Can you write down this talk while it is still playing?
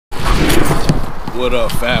What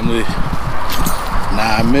up, family?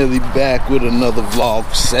 Now I'm Millie back with another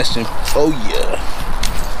vlog session. Oh yeah.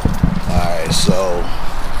 Alright, so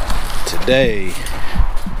today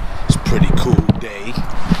is a pretty cool day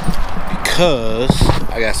because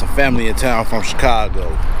I got some family in town from Chicago.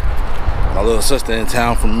 My little sister in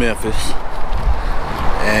town from Memphis.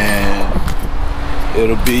 And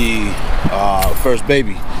it'll be first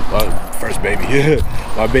baby,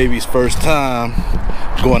 my baby's first time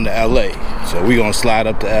going to LA. So we gonna slide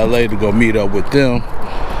up to LA to go meet up with them,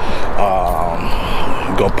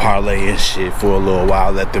 go parlay and shit for a little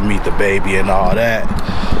while, let them meet the baby and all that.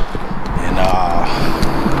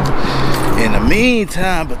 And in the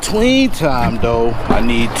meantime, between time though, I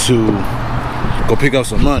need to go pick up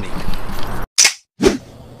some money.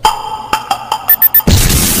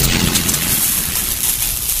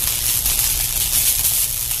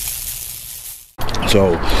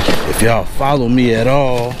 So if y'all follow me at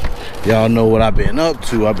all, y'all know what I've been up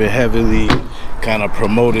to. I've been heavily kind of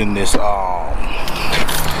promoting this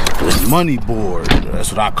this money board. That's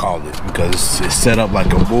what I call it, because it's set up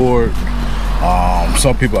like a board.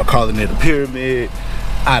 Some people are calling it a pyramid.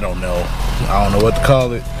 I don't know what to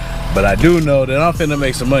call it, but I do know that I'm finna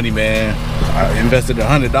make some money, man. I invested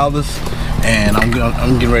 $100 and I'm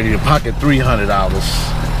getting ready to pocket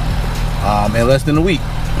 $300 in less than a week.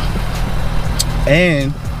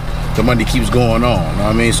 And the money keeps going on, you know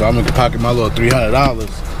what I mean? So I'm gonna pocket my little $300.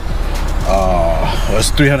 It's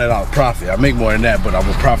 $300 profit. I make more than that, but I'm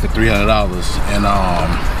gonna profit $300. And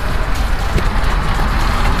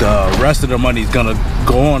the rest of the money is gonna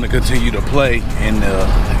go on to continue to play in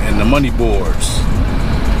the money boards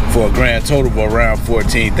for a grand total of around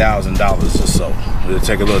 $14,000 or so. It'll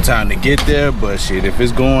take a little time to get there, but shit, if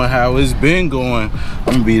it's going how it's been going, I'm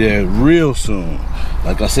gonna be there real soon.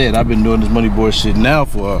 Like I said, I've been doing this money board shit now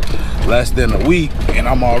for less than a week, and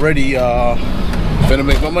I'm already finna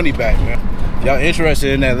make my money back, man. Y'all interested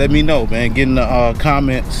in that, let me know, man. Get in the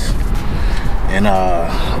comments and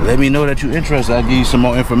let me know that you're interested. I'll give you some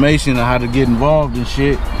more information on how to get involved and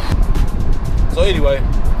shit. So anyway,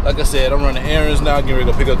 like I said, I'm running errands now, getting ready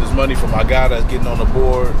to go pick up this money from my guy that's getting on the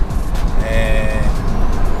board, and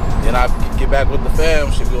then I get back with the fam.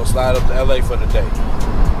 Shit, we gonna slide up to LA for the day.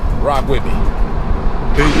 Rock with me.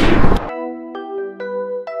 Peace.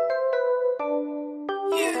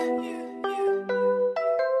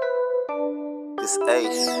 It's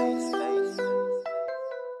Ace.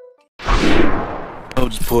 I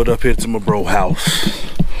just pulled up here to my bro house.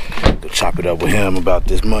 Go chop it up with him about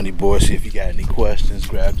this money board. See if you got any questions.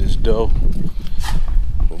 Grab this dough.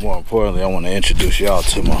 But more importantly, I want to introduce y'all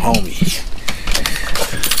to my homie.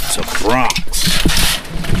 To Bronx.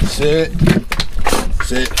 Sit.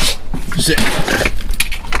 Sit. Sit.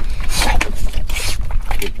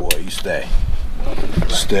 Good boy, you stay.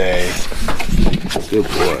 Stay. Good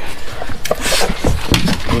boy.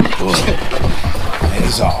 Good boy.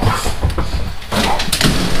 Hands off.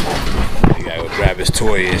 You gotta go grab his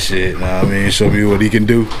toy and shit, know what I mean? Show me what he can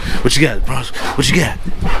do. What you got, bro? What you got?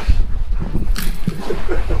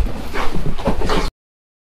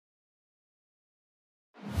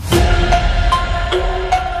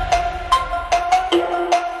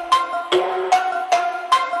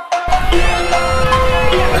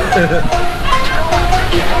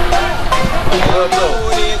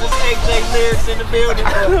 Lyrics in the building,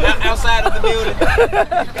 outside of the building.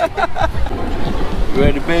 You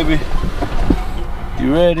ready, baby?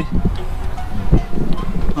 You ready?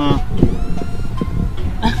 Huh?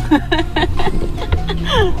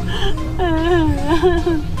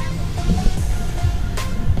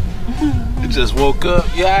 You just woke up.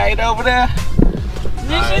 You alright over there?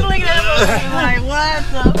 Then she looking at him like, what the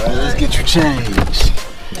fuck? Alright, let's get you changed.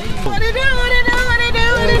 What it do? What it do? What it do?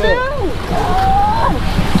 What it do?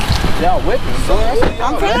 Y'all whipping, son.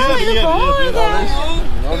 I'm telling you, boy.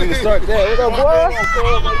 Don't need to start that. What up, boy?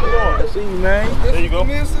 I see you, man. There you go.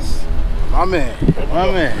 My man.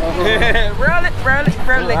 My man. Roll it, roll it,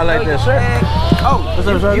 roll it. I like that shirt. Oh, what's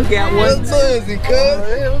up, son? you got one. What's buzzing, cuz?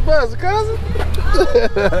 What's buzzing, cousin?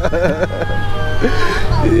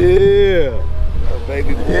 Yeah.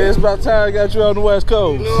 Baby, yeah, it's about time I got you on the West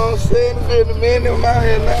Coast. You know what I'm saying? It's been a minute. I'm out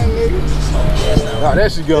here now, nigga. Oh, there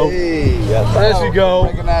she go. Hey, there she go.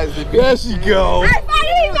 Recognize the There she go. I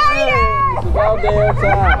finally made it! It's about damn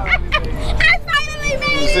time. I finally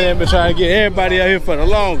made You it! saying, been trying to get everybody out here for the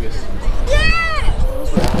longest. Yeah!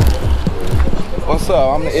 What's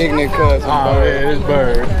up? I'm the ignorant cousin. Oh, yeah, this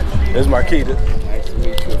Bird. This Marquita. Nice to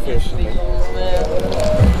meet you officially.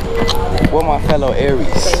 What my fellow Aries?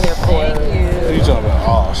 You talking about?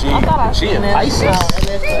 Oh, she in Pisces.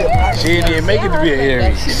 She didn't even make it to be an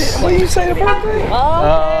Aries. What you say about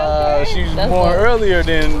that? she's born earlier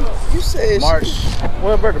than You said March.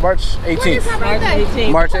 What birthday? March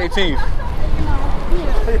 18th. March 18th.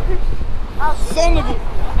 Son of a.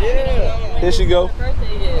 Yeah. Here she go.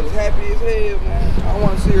 I'm happy as hell, man. I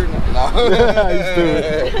want to see her now.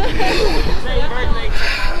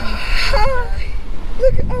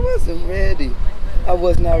 Look, I wasn't ready. I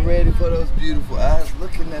was not ready for those beautiful eyes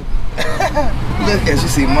looking at me. Look, and she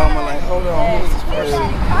see mama like, hold on, who is this person?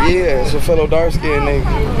 Yeah, it's your fellow dark-skinned nigga.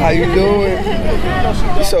 How you doing?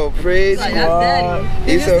 You so pretty.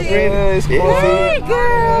 You so pretty. Hey,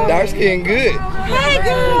 girl. Dark-skinned good. Hey,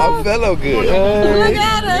 girl. My fellow good. Look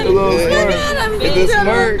at him. A little Look smirk. at him. With the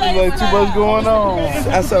smirk. Like too much going on.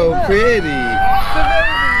 I'm so pretty.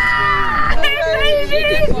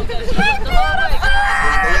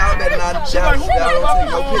 Y'all better not shout. Y'all don't take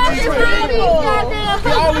no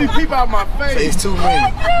pictures. All these people out my face. It's too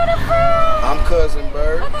many. I'm Cousin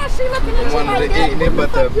Bird. One of the ignorant,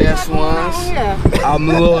 but the best ones. I'm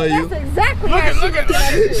loyal. That's exactly how she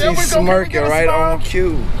looking. She's smirking right on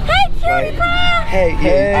cue. Hey, cutie pie. Hey,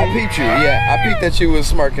 yeah, I peeped you. Yeah, I peeped that you was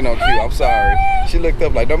smirking on cue. I'm sorry. She looked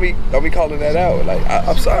up like, don't be calling that out. Like,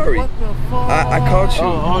 I'm sorry. I caught you.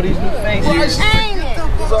 All these new faces. Ain't it?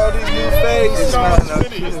 There's all these new faces.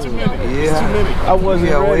 It's too many. Yeah. I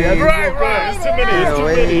wasn't ready. Right. It's too many. It's too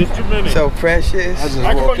many. It's too many. So precious. I just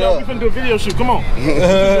Come on, woke y'all. We up. finna do a video shoot. Come on.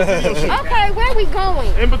 Okay, where we going?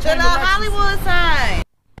 In between the Hollywood sign.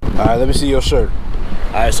 All right, let me see your shirt.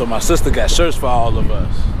 All right, so my sister got shirts for all of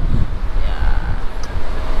us.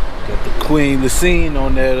 Got the Queen Lacine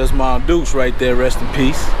on there. That's Mom Dukes right there. Rest in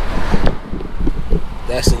peace.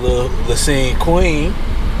 That's a little Lacine Queen.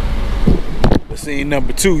 Lacine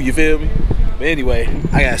number 2. You feel me? But anyway,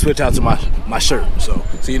 I gotta switch out to my shirt. So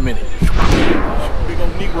see you in a minute.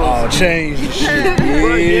 Oh, change the shit.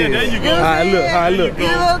 Yeah, there you go. How I look? How I look?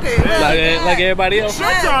 Like everybody else.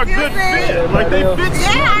 Shirts are a good fit. Like they fit.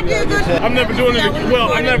 Yeah, I did good. I'm never doing it again.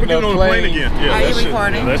 Well, I'm never getting on a plane again. Yeah, Are you that shit-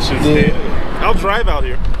 recording? That shit's dead. I'll drive out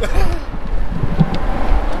here.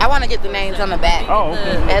 I want to get the names on the back. Oh,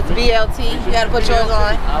 okay. That's BLT. You got to put yours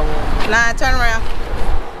on. 9, turn around.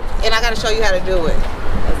 And I got to show you how to do it.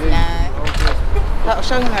 That's 9. Oh,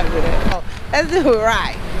 show him how to do that. Oh, let's do it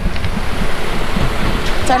right.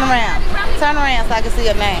 Turn around. Turn around so I can see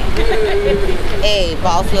your name. Hey,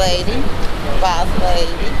 boss lady. Boss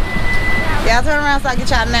lady. Y'all turn around so I can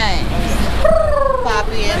get your name. Pop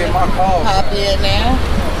in. Pop in there.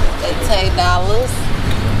 They take dollars.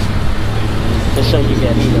 To show you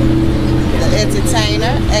that The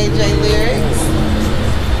entertainer, AJ Lyrics.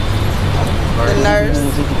 The nurse,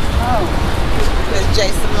 Miss J.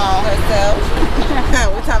 Simone herself.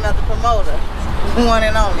 We're talking about the promoter, the one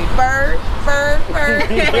and only Bird.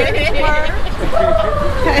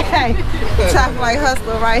 Hey, talk like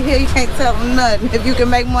hustler right here. You can't tell him nothing. If you can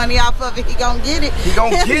make money off of it, he gonna get it. He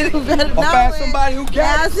gonna get it. You better I'll know find it. somebody who got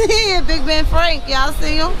Y'all it. see it, Big Ben Frank. Y'all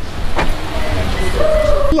see him?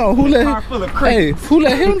 Hold on, who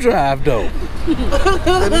let him drive though? The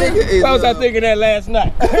nigga is. What was I thinking that last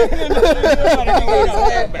night?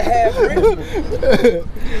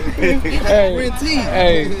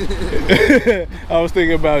 Hey, I was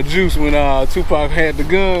thinking about Juice when Tupac had the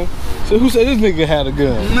gun. So who said this nigga had a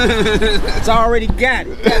gun? It's already got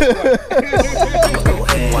it.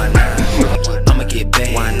 Why not? I'ma get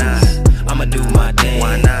bang. Why not? I'ma do my dance.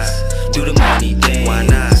 Why not? Do the money dance. Why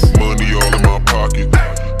not? Money all in my pocket.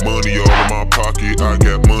 Money all in my pocket. I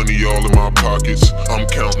got money all in my pockets. I'm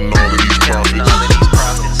counting all of these profits.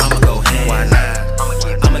 I'ma go ham. Why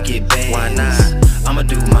not? I'ma get bang. Why not? I'ma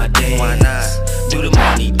do my dance. Why not? Do the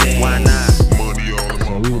money dance. Why not? Money all in my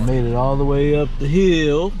So we made it all the way up the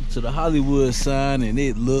hill to the Hollywood sign, and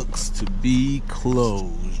it looks to be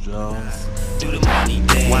closed, y'all. Do the money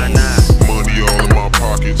dance. Why not? money all in my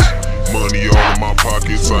pockets. Money all in my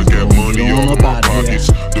pockets. I got money all in my pockets.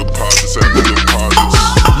 Deposits at the deposit.